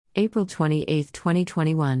April 28,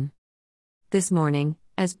 2021. This morning,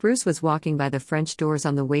 as Bruce was walking by the French doors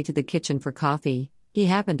on the way to the kitchen for coffee, he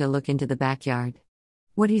happened to look into the backyard.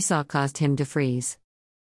 What he saw caused him to freeze.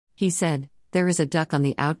 He said, "There is a duck on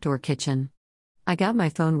the outdoor kitchen." I got my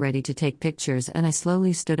phone ready to take pictures and I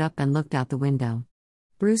slowly stood up and looked out the window.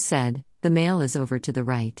 Bruce said, "The male is over to the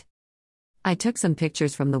right." I took some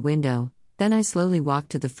pictures from the window, then I slowly walked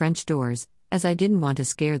to the French doors, as I didn't want to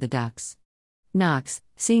scare the ducks. Knox,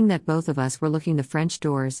 seeing that both of us were looking the French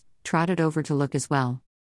doors, trotted over to look as well.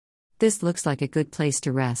 "This looks like a good place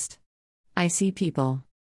to rest. I see people.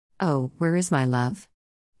 Oh, where is my love?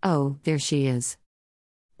 Oh, there she is.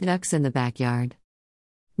 Ducks in the backyard."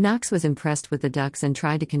 Knox was impressed with the ducks and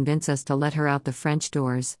tried to convince us to let her out the French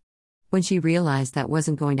doors. When she realized that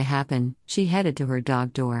wasn't going to happen, she headed to her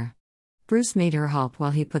dog door. Bruce made her halt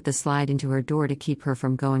while he put the slide into her door to keep her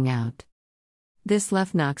from going out. This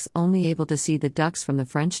left Knox only able to see the ducks from the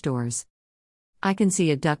French doors. I can see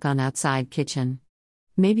a duck on outside kitchen.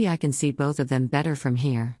 Maybe I can see both of them better from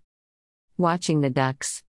here. Watching the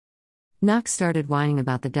ducks. Knox started whining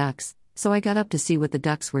about the ducks, so I got up to see what the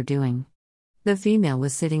ducks were doing. The female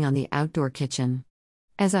was sitting on the outdoor kitchen.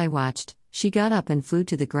 As I watched, she got up and flew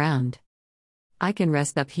to the ground. "I can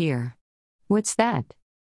rest up here." "What's that?"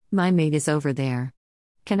 "My mate is over there."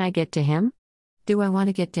 "Can I get to him?" "Do I want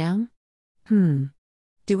to get down?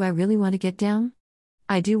 Do I really want to get down?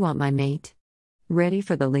 I do want my mate." Ready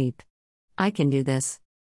for the leap. I can do this.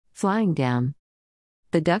 Flying down.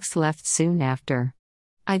 The ducks left soon after.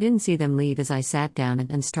 I didn't see them leave as I sat down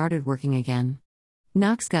and started working again.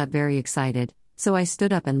 Knox got very excited, so I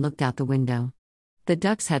stood up and looked out the window. The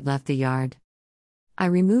ducks had left the yard. I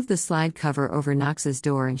removed the slide cover over Knox's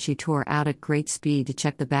door and she tore out at great speed to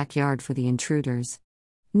check the backyard for the intruders.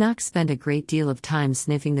 Knox spent a great deal of time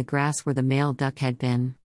sniffing the grass where the male duck had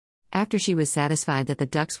been. After she was satisfied that the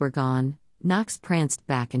ducks were gone, Knox pranced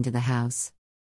back into the house.